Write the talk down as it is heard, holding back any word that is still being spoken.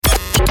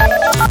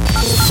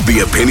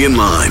The Opinion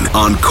Line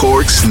on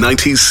Cork's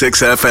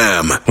 96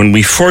 FM. When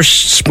we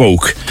first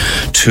spoke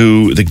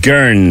to the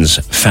Gurns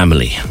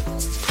family,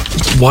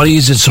 why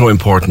is it so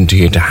important to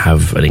you to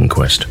have an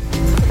inquest?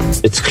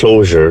 It's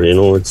closure,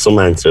 it's some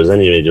answers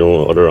anyway,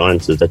 other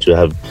answers that you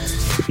have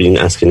been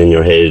asking in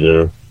your head,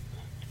 or,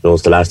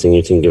 it's the last thing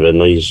you think of at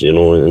night,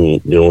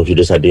 and, if you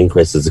just had the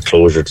inquest, it's a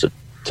closure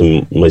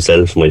to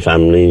myself, my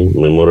family,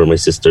 my mother, my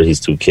sister,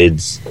 his 2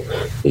 kids,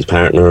 his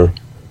partner,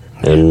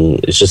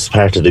 and it's just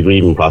part of the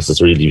grieving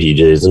process, really, PJ,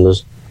 isn't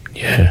it?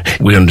 Yeah,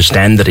 we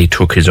understand that he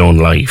took his own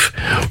life,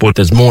 but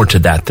there's more to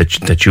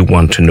that you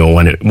want to know,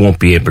 and it won't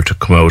be able to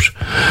come out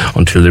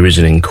until there is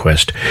an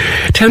inquest.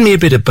 Tell me a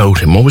bit about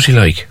him. What was he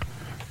like?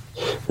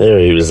 Yeah,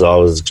 he was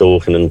always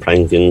joking and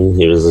pranking.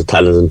 He was a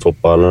talented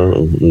footballer,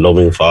 and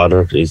loving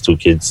father to his 2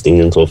 kids, Sting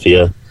and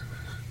Sophia,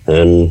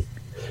 and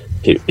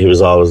he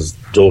was always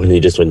joking. He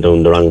just went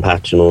down the wrong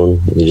path,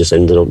 and he just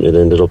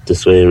ended up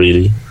this way,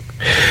 really.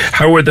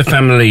 How were the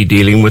family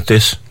dealing with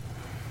this?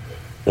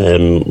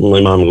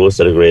 My mum goes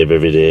to the grave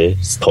every day.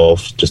 It's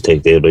tough, just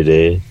take day by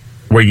day.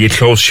 Were you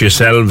close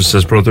yourselves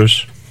as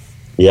brothers?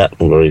 Yeah,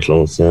 I'm very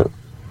close, yeah.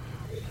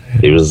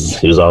 He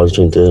was always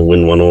trying to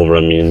win one over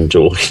on me and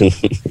joking.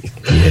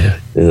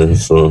 Yeah,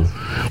 so.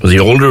 Was he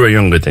older or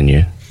younger than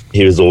you?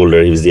 He was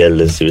older, he was the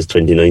eldest. He was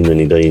 29 when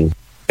he died.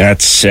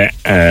 That's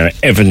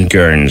Evan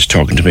Gurns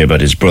talking to me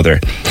about his brother,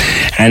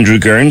 Andrew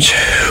Gurns,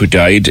 who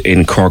died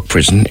in Cork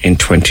prison in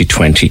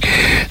 2020.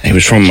 He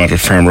was from Model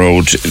Farm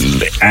Road.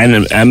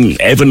 And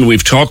Evan,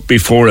 we've talked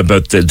before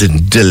about the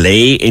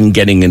delay in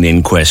getting an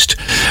inquest,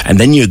 and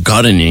then you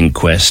got an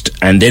inquest,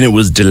 and then it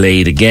was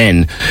delayed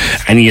again,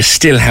 and you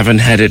still haven't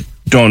had it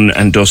done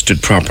and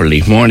dusted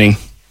properly. Morning.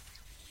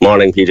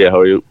 Morning, PJ, how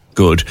are you?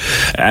 Good.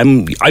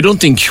 I don't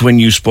think when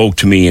you spoke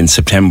to me in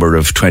September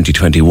of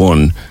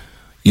 2021...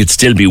 you'd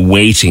still be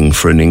waiting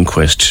for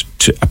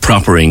a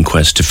proper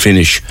inquest to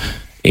finish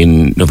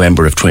in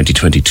November of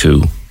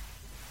 2022.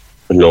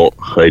 No,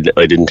 I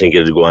didn't think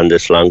it would go on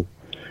this long.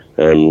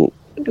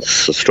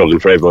 It's a struggle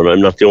for everyone.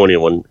 I'm not the only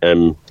one.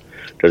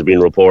 There's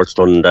been reports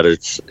done that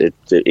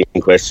the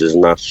inquest is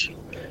not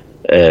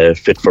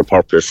fit for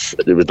purpose.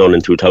 It was done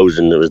in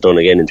 2000. It was done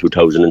again in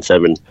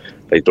 2007.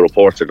 Like, the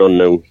reports are done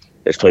now.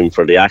 It's time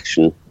for the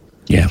action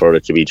for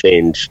it to be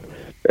changed.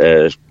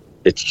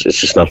 It's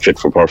just not fit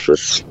for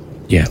purpose.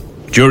 Yeah.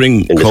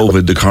 During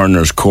COVID, the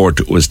coroner's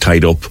court was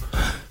tied up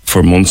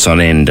for months on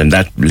end, and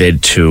that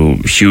led to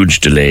huge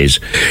delays.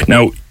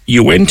 Now,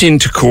 you went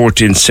into court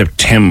in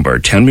September.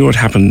 Tell me what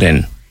happened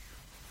then.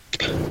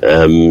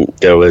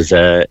 There was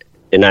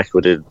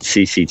inadequate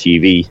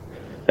CCTV.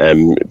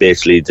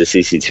 Basically, the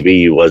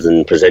CCTV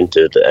wasn't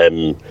presented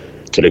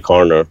to the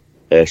coroner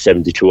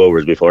 72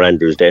 hours before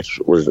Andrew's death.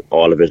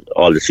 All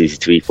the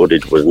CCTV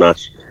footage was not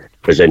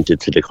presented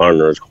to the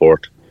coroner's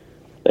court.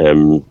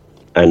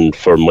 And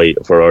for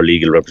our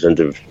legal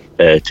representative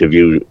to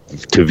view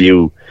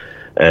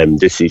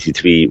this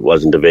CCTV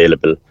wasn't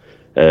available.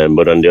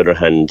 But on the other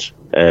hand,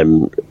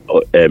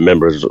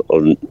 members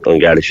on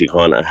Garda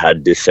Síochána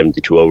had this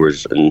 72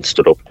 hours and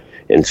stood up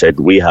and said,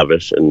 we have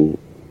it, and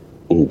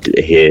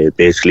he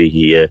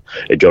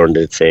adjourned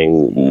it,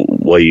 saying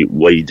why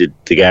did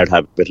the guard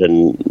have it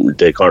and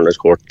the coroner's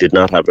court did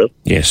not have it?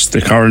 Yes,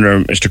 the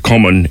coroner, Mr.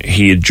 Cummin,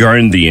 he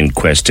adjourned the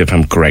inquest, if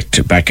I'm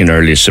correct, back in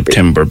early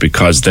September,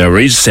 because there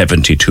is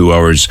 72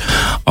 hours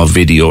of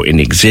video in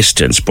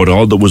existence, but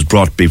all that was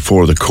brought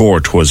before the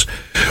court was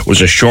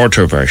a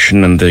shorter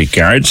version, and the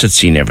guards had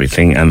seen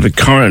everything, and the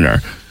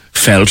coroner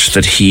felt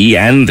that he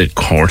and the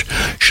court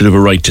should have a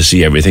right to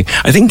see everything.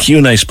 I think you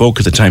and I spoke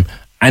at the time,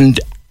 and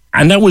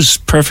that was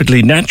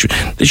perfectly natural.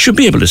 They should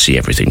be able to see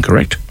everything,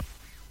 correct?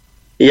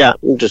 Yeah,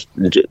 just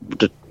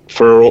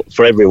for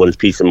everyone's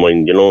peace of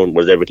mind,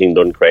 was everything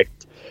done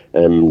correct?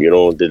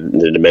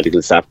 The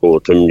medical staff go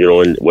to him,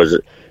 and was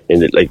it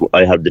in it, like,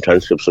 I have the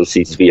transcripts of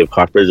CCTV of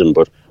Cork Prison,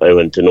 but I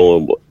want to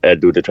know,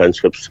 do the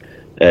transcripts,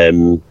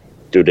 do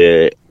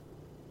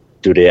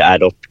they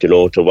add up,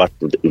 to what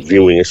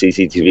viewing a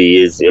CCTV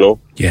is,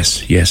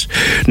 Yes.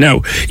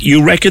 Now,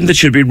 you reckon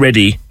that you'll be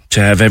ready to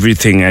have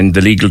everything, and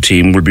the legal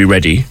team will be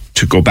ready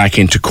to go back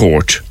into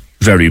court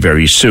very,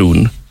 very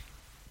soon,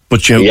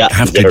 but you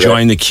have to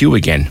join the queue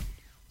again.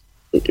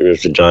 You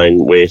have to join,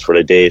 wait for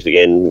a date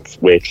again,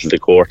 wait till the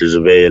court is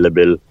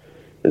available.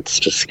 It's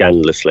just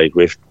scandalous. Like,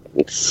 it'd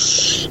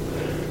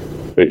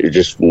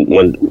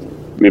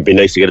be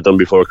nice to get it done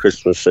before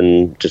Christmas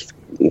and just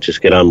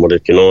get on with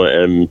it,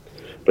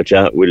 But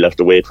we'll have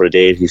to wait for a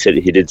date.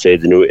 He did say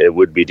it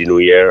would be the new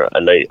year,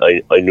 and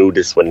I knew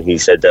this when he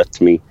said that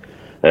to me.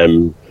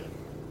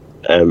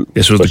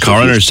 This was the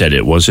coroner said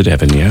it, was it,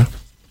 Evan? Yeah.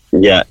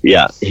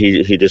 Yeah.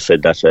 He just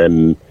said that.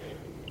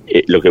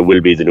 It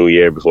will be the new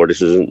year before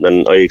this is,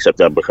 and I accept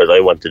that because I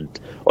wanted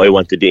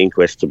the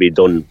inquest to be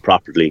done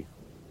properly,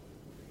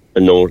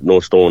 and no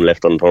stone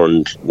left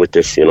unturned with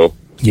this.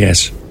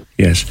 Yes.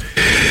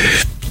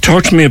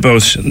 Talk to me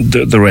about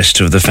the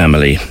rest of the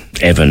family,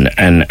 Evan,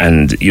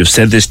 and you've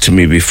said this to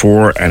me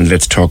before, and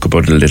let's talk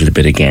about it a little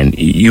bit again.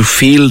 You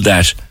feel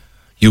that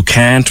you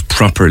can't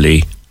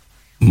properly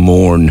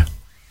mourn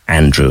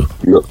Andrew,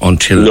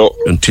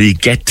 until you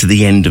get to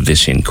the end of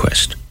this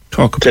inquest.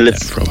 Talk about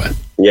that for a while.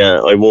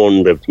 Yeah, I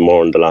won't be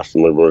more on the last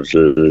one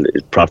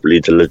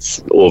till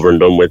it's over and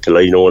done with, till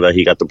I know that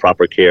he got the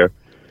proper care,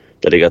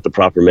 that he got the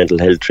proper mental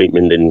health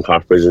treatment in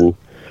Cork Prison,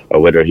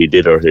 or whether he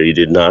did or he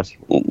did not.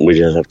 We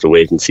just have to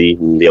wait and see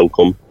the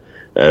outcome.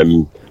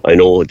 I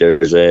know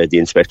there's the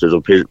Inspectors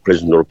of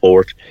Prison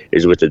report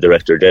is with the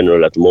Director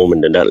General at the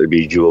moment, and that'll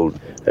be due out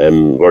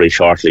very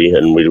shortly,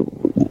 and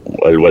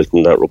I'll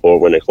welcome that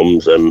report when it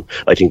comes.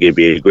 I think it'd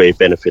be a great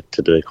benefit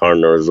to the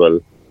coroner as well.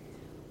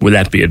 Will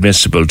that be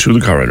admissible to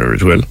the coroner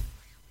as well?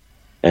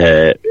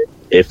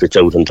 If it's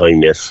out in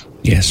time, yes.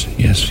 Yes.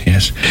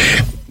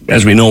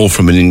 As we know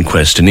from an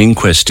inquest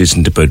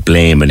isn't about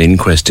blame, an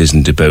inquest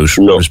isn't about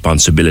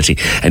responsibility,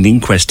 an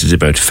inquest is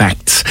about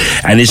facts.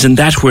 And isn't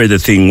that where the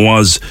thing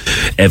was,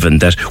 Evan,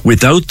 that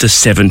without the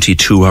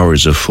 72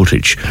 hours of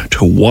footage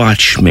to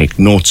watch, make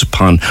notes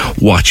upon,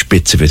 watch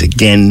bits of it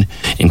again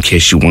in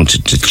case you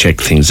wanted to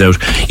check things out,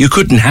 you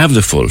couldn't have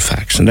the full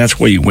facts, and that's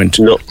why you went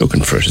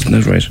looking for it, isn't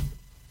that right?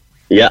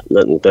 Yeah,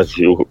 that's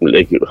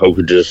like, how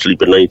could you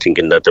sleep at night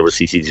thinking that there was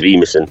CCTV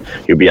missing?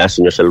 You'd be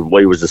asking yourself,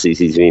 why was the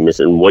CCTV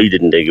missing? Why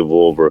didn't they give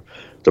over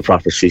the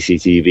proper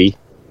CCTV?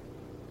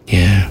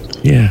 Yeah.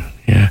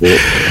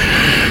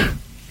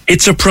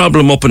 It's a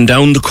problem up and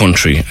down the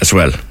country as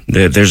well.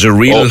 There's a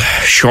real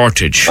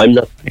shortage. I'm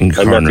not the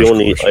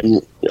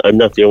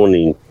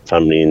only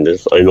family in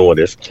this. I know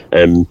this.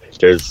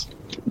 There's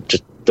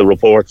just the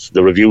reports,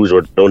 the reviews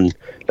were done.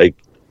 Like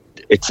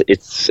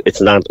it's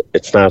not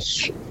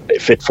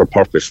fit for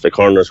purpose. The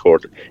Coroner's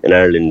Court in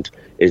Ireland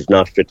is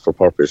not fit for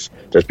purpose.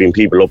 There's been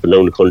people up and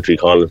down the country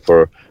calling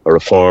for a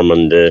reform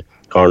on the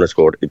Coroner's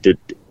Court. The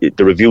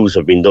reviews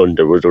have been done.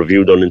 There was a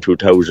review done in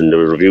 2000. There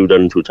was a review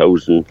done in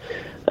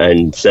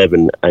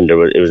 2007, and it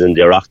was in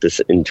the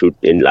Oireachtas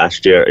in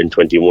last year in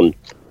 21.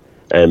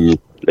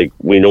 Like,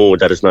 we know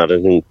that it's not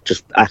anything.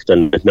 Just act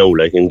on it now,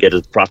 like, and get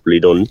it properly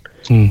done.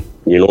 You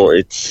know,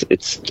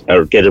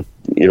 get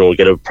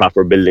a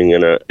proper building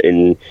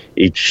in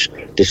each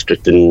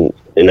district in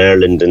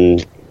Ireland,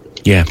 and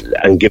give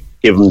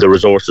them the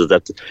resources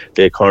that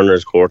the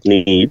Coroner's Court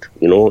need.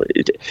 You know,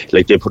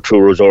 like they put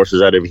through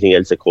resources at everything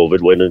else at COVID.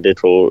 Why don't they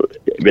throw a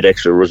bit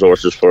extra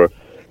resources for,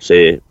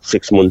 say,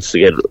 6 months to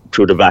get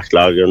through the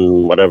backlog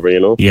and whatever? You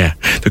know. Yeah,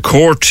 the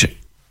court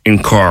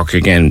in Cork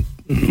again.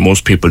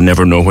 Most people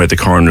never know where the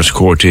Coroner's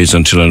Court is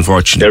until,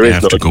 unfortunately, they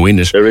have to go in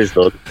it. There is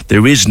none.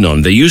 There is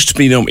none. There used to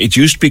be it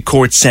used to be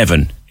Court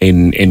 7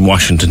 in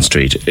Washington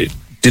Street.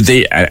 Did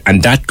they?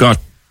 And that got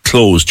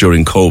closed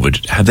during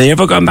COVID. Have they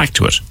ever gone back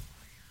to it?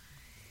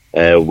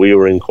 We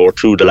were in Court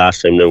 2 the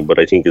last time now, but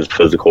I think it's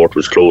because the court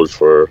was closed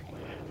for,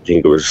 I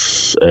think it was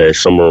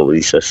summer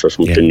recess or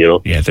something. You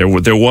know. Yeah, there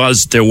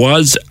was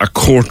a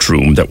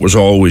courtroom that was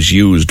always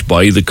used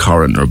by the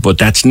coroner, but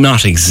that's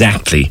not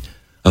exactly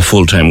a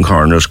full-time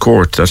coroner's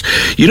court.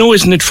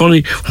 Isn't it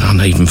funny? Well,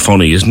 not even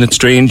funny. Isn't it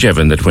strange,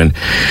 Evan, that when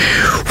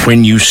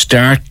you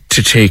start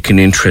to take an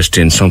interest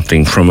in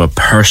something from a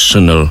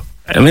personal...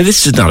 I mean,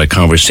 this is not a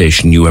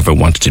conversation you ever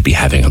wanted to be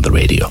having on the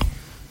radio.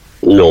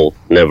 No,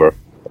 never.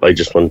 I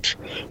just want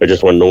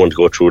no one to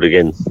go through it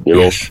again, you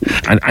know. Yes.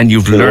 And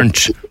you've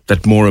learnt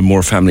that more and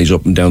more families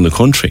up and down the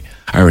country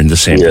are in the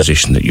same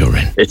position that you're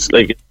in. It's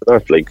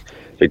not like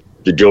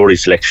the jury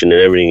selection and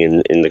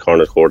everything in the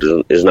Coroner's Court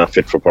is not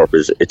fit for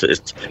purpose.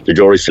 It's the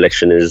jury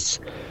selection is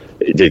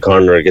the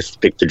coroner gets to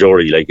pick the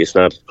jury. Like, it's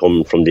not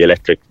coming from the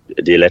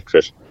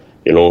electorate.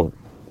 You know,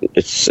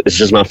 it's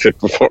just not fit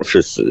for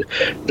purpose.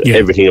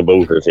 Everything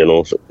about it, you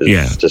know.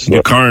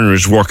 The coroner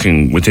is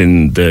working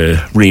within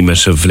the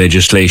remit of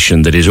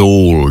legislation that is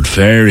old,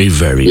 very,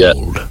 very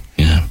old.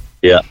 Yeah.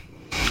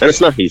 And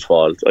it's not his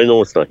fault. I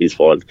know it's not his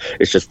fault.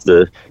 It's just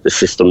the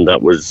system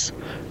that was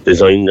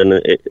designed,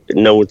 and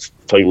now it's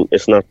time.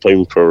 It's not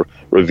time for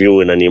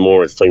reviewing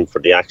anymore. It's time for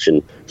the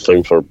action. It's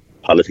time for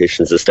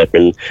politicians to step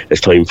in.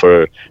 It's time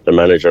for the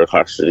manager of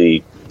Cork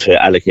City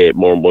to allocate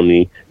more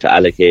money, to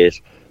allocate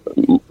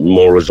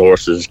more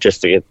resources,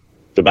 just to get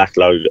the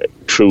backlog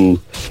through.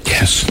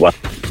 Yes, what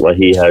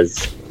he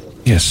has.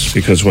 Yes,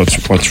 because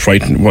what's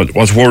frightening,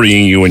 what's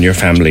worrying you and your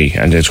family,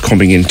 and it's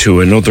coming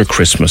into another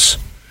Christmas,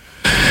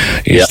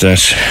 is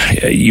that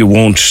you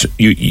won't.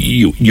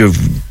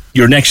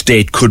 Your next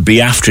date could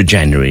be after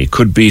January,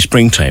 could be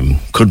springtime,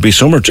 could be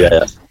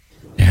summertime.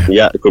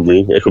 Yeah, it could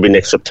be. It could be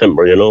next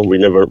September. You know, we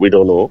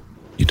don't know.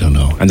 You don't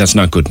know, and that's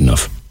not good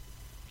enough.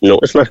 No,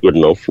 it's not good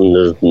enough, and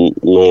there's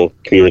no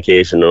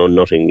communication or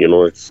nothing. You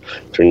know, it's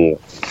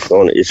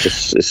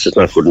just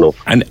not good enough.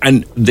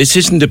 And this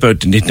isn't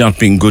about it not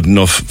being good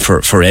enough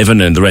for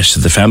Evan and the rest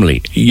of the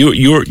family.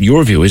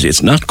 Your view is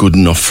it's not good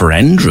enough for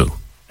Andrew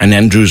and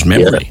Andrew's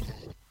memory. Yeah.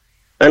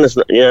 And it's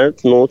not.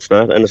 It's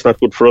not, and it's not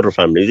good for other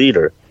families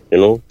either. You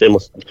know,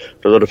 there's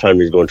other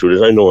families going through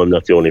this. I know I'm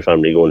not the only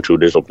family going through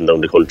this up and down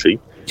the country.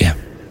 Yeah,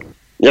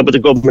 but the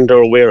government are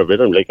aware of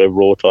it. I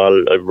wrote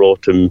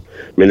to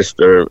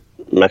Minister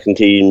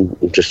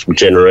McEntee just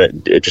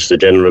a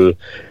general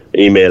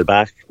email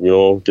back. You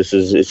know,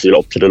 it's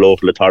up to the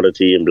local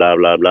authority and blah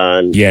blah blah.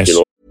 And, yes. You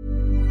know.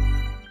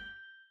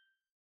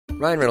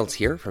 Ryan Reynolds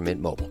here from Mint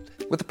Mobile.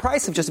 With the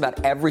price of just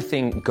about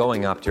everything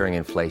going up during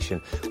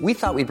inflation, we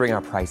thought we'd bring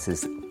our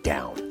prices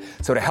down.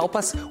 So to help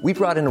us, we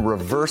brought in a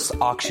reverse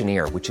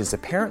auctioneer, which is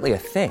apparently a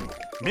thing.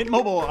 Mint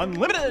Mobile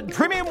Unlimited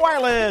Premium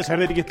Wireless. How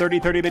to get 30,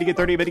 30, bit to get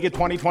 30, bit to get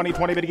 20, 20,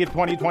 20, bit to get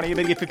 20, 20,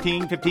 bit to get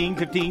 15, 15,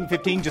 15,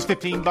 15, just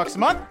 $15 a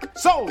month?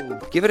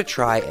 Sold! Give it a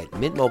try at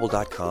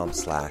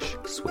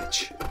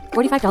mintmobile.com/switch.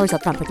 $45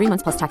 up front for 3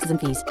 months plus taxes and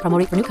fees. Promo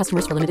rate for new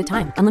customers for limited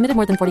time. Unlimited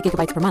more than 40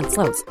 gigabytes per month.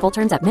 Slows full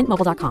terms at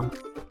mintmobile.com.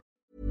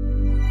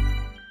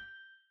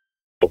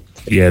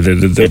 Yeah,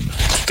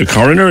 the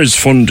coroner is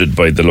funded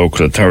by the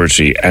local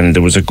authority, and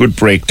there was a good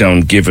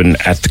breakdown given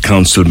at the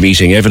council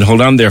meeting. Evan,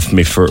 hold on there for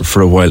me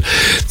for a while.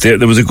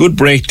 There was a good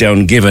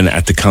breakdown given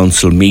at the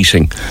council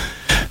meeting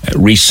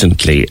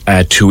recently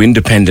to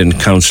independent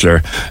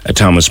councillor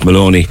Thomas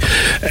Maloney,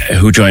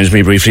 who joins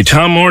me briefly.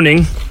 Tom,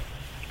 morning.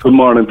 Good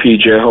morning,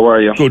 PJ. How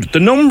are you? Good. The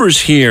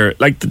numbers here,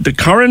 like the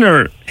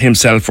coroner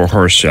himself or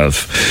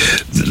herself,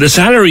 the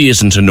salary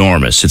isn't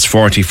enormous. It's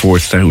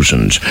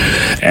 44,000,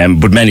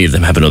 but many of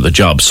them have another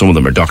job. Some of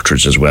them are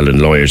doctors as well and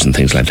lawyers and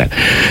things like that.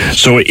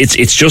 So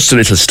it's just a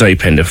little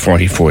stipend of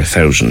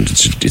 44,000.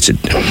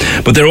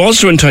 But they're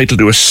also entitled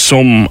to a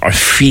sum or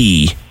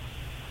fee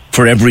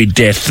for every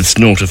death that's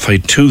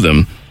notified to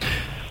them.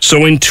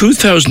 So in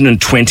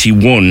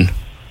 2021,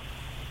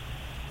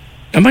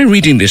 am I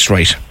reading this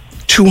right?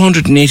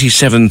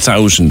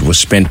 287,000 was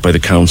spent by the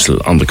council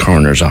on the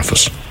coroner's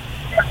office.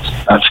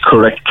 That's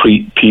correct,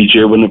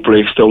 PJ, when it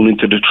breaks down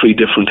into the three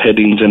different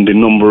headings and the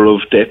number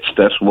of deaths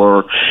that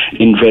were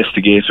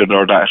investigated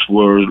or that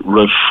were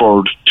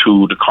referred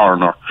to the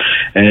coroner.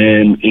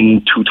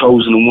 In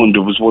 2001,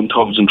 there was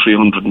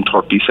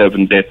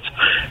 1,337 deaths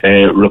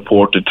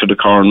reported to the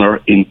coroner.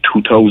 In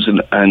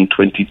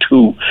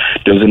 2022,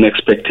 there's an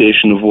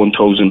expectation of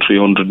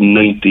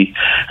 1,390.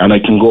 And I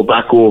can go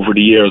back over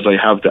the years. I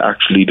have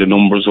the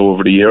numbers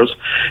over the years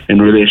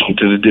in relation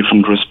to the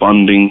different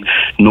responding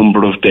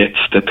number of deaths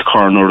that the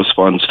coroner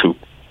responds to.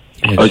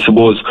 Yes. I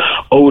suppose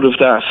out of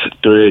that,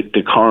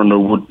 the coroner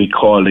would be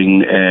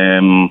calling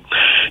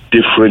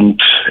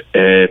different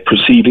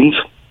proceedings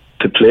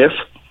to place.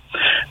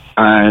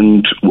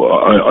 And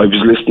I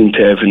was listening to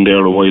Evan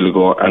there a while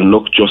ago, and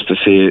look, just to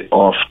say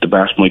off the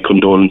bat, my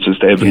condolences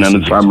to Evan and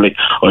his family.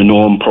 I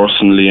know him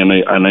personally, and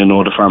I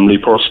know the family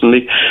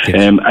personally. Yes.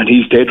 And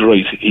he's dead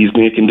right. He's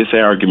making this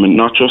argument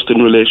not just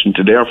in relation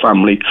to their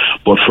family,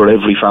 but for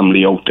every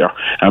family out there.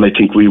 And I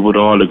think we would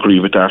all agree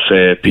with that,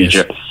 PJ.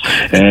 Yes.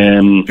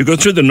 You go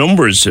through the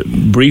numbers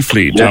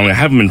briefly. Now, I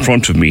have them in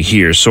front of me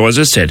here. So, as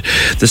I said,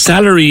 the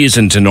salary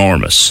isn't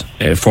enormous,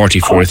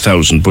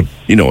 44,000, but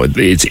you know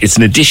it's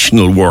an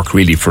additional work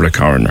really for a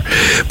coroner.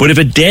 But if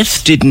a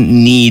death didn't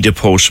need a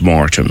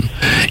post-mortem,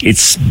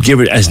 it's,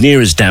 give it as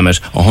near as damn it,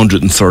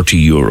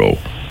 €130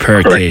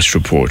 per case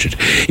reported.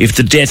 If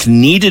the death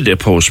needed a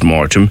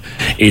post-mortem,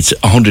 it's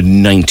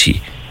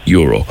 €190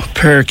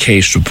 per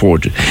case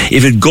reported.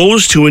 If it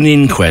goes to an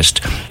inquest,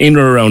 in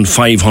or around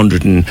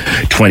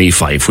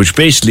 525, which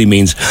basically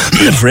means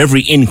for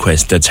every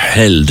inquest that's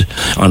held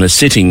on a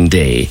sitting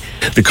day,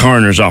 the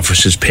coroner's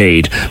office is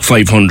paid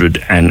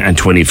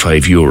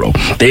 €525.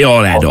 They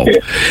all add up.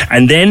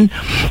 And then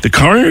the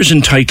coroner is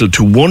entitled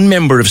to one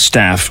member of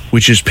staff,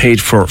 which is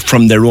paid for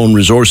from their own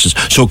resources,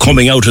 so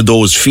coming out of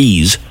those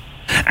fees.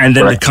 And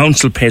then the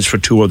council pays for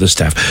two other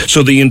staff.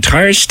 So the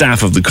entire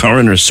staff of the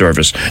coroner's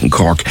service in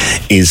Cork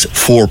is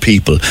 4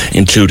 people,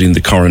 including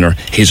the coroner,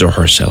 his or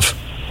herself.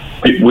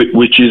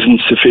 Which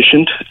isn't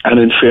sufficient. And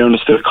in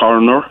fairness to the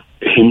coroner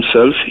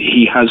himself,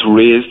 he has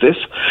raised this,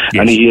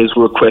 and he has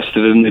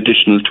requested an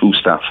additional 2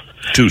 staff.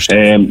 2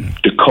 staff.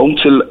 The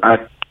council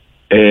at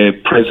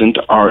present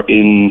are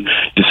in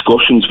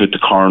discussions with the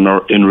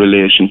coroner in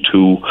relation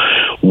to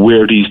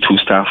where these 2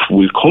 staff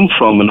will come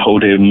from and how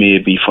they may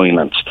be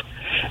financed.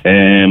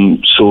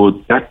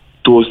 So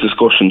those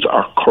discussions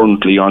are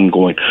currently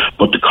ongoing,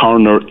 but the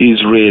coroner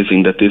is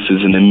raising that this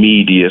is an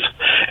immediate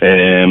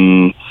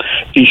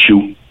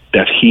issue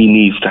that he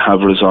needs to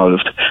have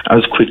resolved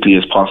as quickly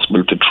as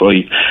possible to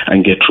try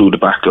and get through the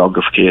backlog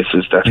of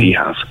cases that he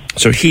has.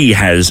 So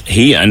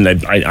and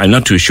I'm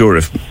not too sure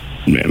if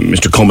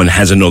Mr. Cummins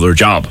has another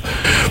job,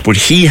 but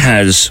he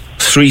has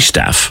 3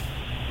 staff.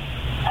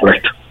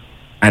 Correct.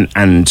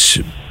 And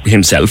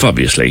himself,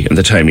 obviously, and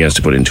the time he has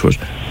to put into it.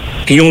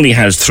 He only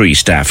has 3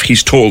 staff.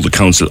 He's told the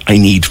council, I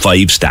need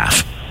 5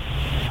 staff.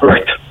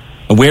 Right.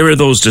 Where are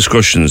those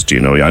discussions, do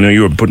you know? I know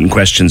you were putting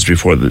questions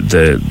before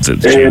the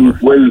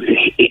well,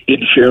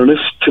 in fairness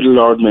to the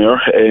Lord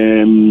Mayor,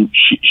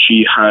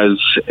 she has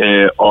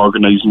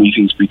organised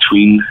meetings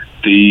between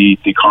the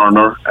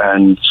coroner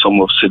and some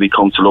of City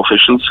Council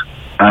officials,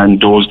 and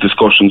those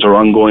discussions are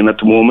ongoing at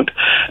the moment,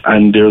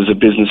 and there's a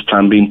business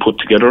plan being put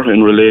together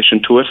in relation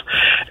to it.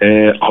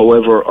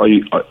 However,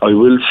 I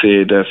will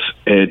say that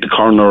the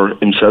coroner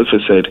himself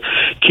has said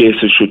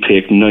cases should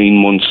take 9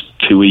 months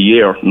to a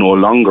year, no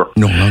longer.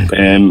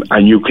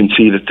 And you can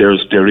see that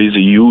there is a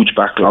huge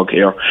backlog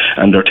here,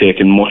 and they're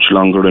taking much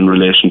longer in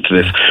relation to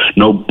this.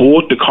 Now,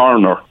 both the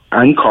coroner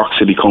and Cork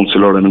City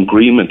Council are in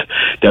agreement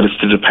that it's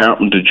the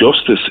Department of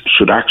Justice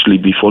should actually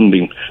be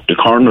funding the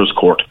Coroner's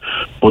Court,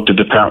 but the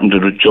Department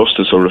of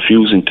Justice are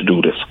refusing to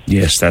do this.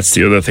 Yes, that's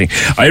the other thing.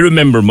 I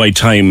remember my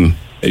time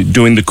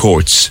doing the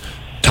courts,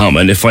 Tom,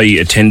 and if I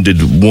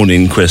attended one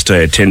inquest, I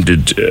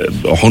attended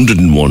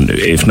 101,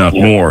 if not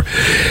more.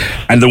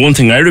 And the one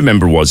thing I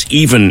remember was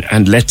even,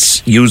 and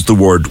let's use the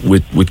word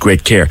with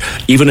great care,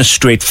 even a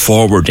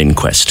straightforward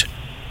inquest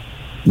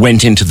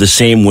went into the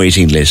same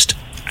waiting list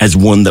as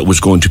one that was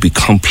going to be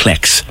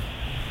complex.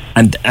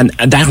 And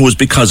that was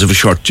because of a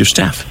shortage of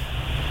staff.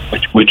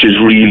 Which is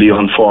really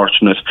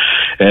unfortunate,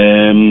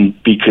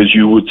 because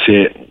you would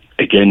say,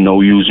 again,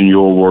 now using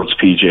your words,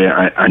 PJ,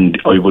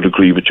 and I would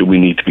agree with you, we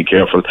need to be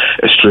careful,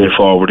 a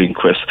straightforward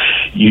inquest.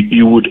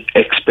 You would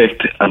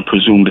expect and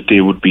presume that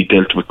they would be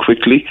dealt with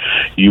quickly.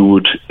 You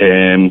would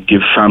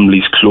give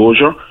families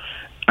closure,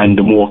 and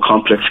the more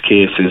complex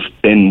cases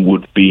then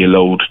would be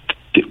allowed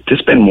to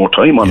spend more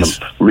time on them,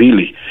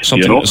 really.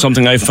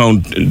 Something I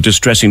found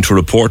distressing to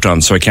report on,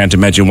 so I can't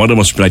imagine what it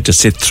must be like to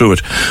sit through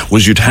it,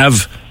 was you'd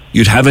have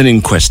an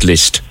inquest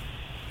list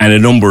and a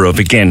number of,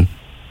 again,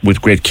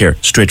 with great care,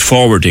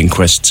 straightforward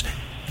inquests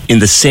in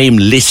the same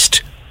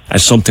list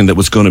as something that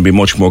was going to be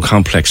much more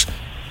complex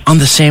on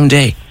the same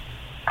day.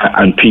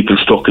 And people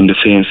stuck in the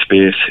same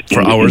space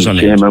for hours in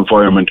the same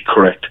environment,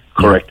 correct.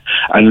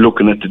 And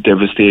looking at the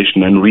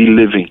devastation and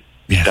reliving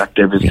that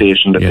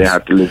devastation that they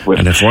had to live with.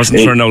 And if it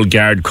wasn't for an old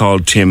guard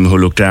called Tim who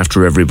looked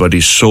after everybody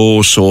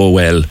so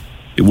well,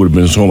 it would have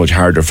been so much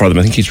harder for them.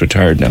 I think he's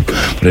retired now,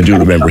 but I do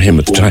remember him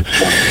at the time.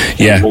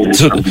 Yeah,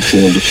 so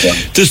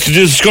the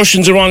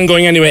discussions are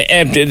ongoing anyway.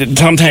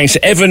 Tom, thanks.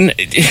 Evan,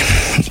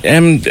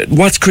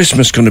 what's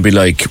Christmas going to be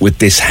like with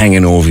this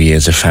hanging over you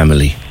as a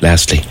family,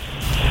 lastly?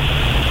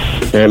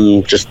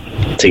 Just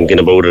thinking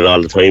about it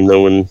all the time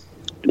now, and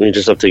we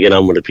just have to get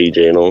on with it,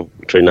 PJ,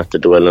 try not to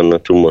dwell on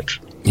it too much.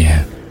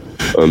 Yeah.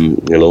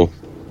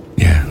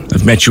 Yeah,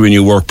 I've met you in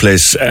your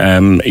workplace.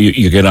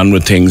 You get on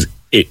with things.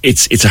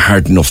 It's a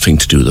hard enough thing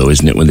to do, though,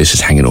 isn't it, when this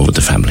is hanging over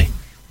the family?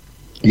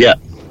 Yeah,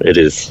 it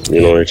is.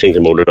 I'm thinking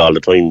about it all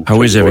the time.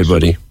 How is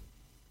everybody?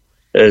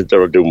 They're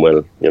doing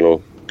well,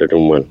 they're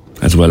doing well.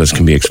 As well as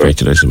can be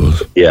expected, I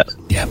suppose. Yeah.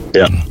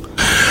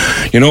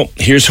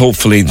 Here's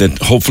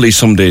hopefully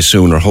someday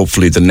soon, or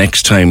hopefully the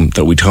next time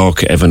that we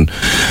talk, Evan,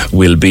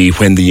 will be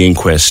when the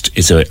inquest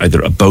is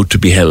either about to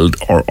be held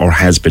or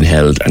has been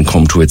held and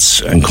come to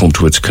its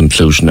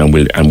conclusion, and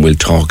we'll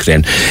talk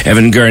then.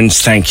 Evan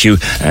Gurns, thank you,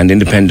 and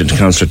Independent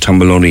Councillor Tom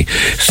Maloney,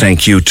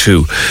 thank you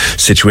too.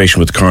 Situation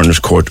with the Coroner's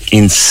Court,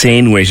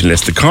 insane waiting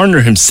list. The coroner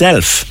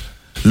himself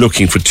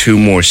looking for 2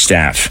 more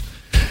staff.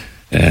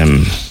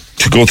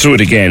 To go through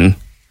it again,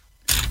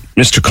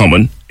 Mr.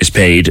 Cummin is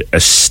paid a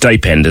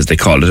stipend, as they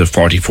call it, of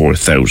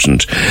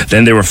 44,000.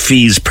 Then there were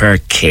fees per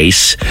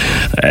case,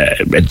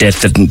 a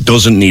death that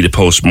doesn't need a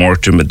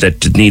post-mortem, a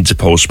death that needs a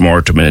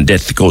post-mortem, and a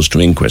death that goes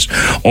to inquest.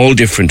 All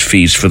different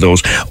fees for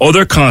those.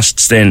 Other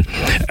costs then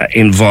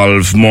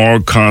involve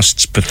morgue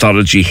costs,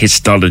 pathology,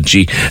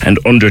 histology, and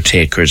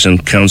undertakers,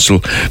 and council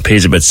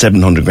pays about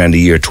 700 grand a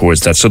year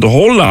towards that. So the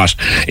whole lot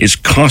is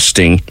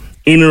costing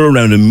in or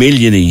around $1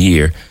 million a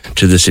year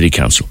to the City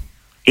Council.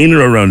 In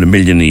or around $1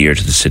 million a year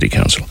to the City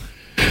Council.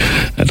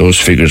 Those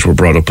figures were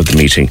brought up at the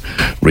meeting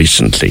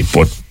recently.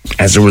 But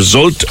as a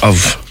result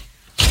of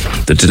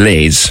the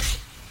delays,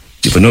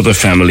 you have another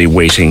family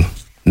waiting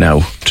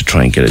now to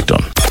try and get it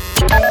done.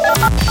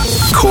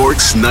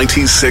 Cork's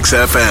 96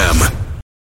 FM.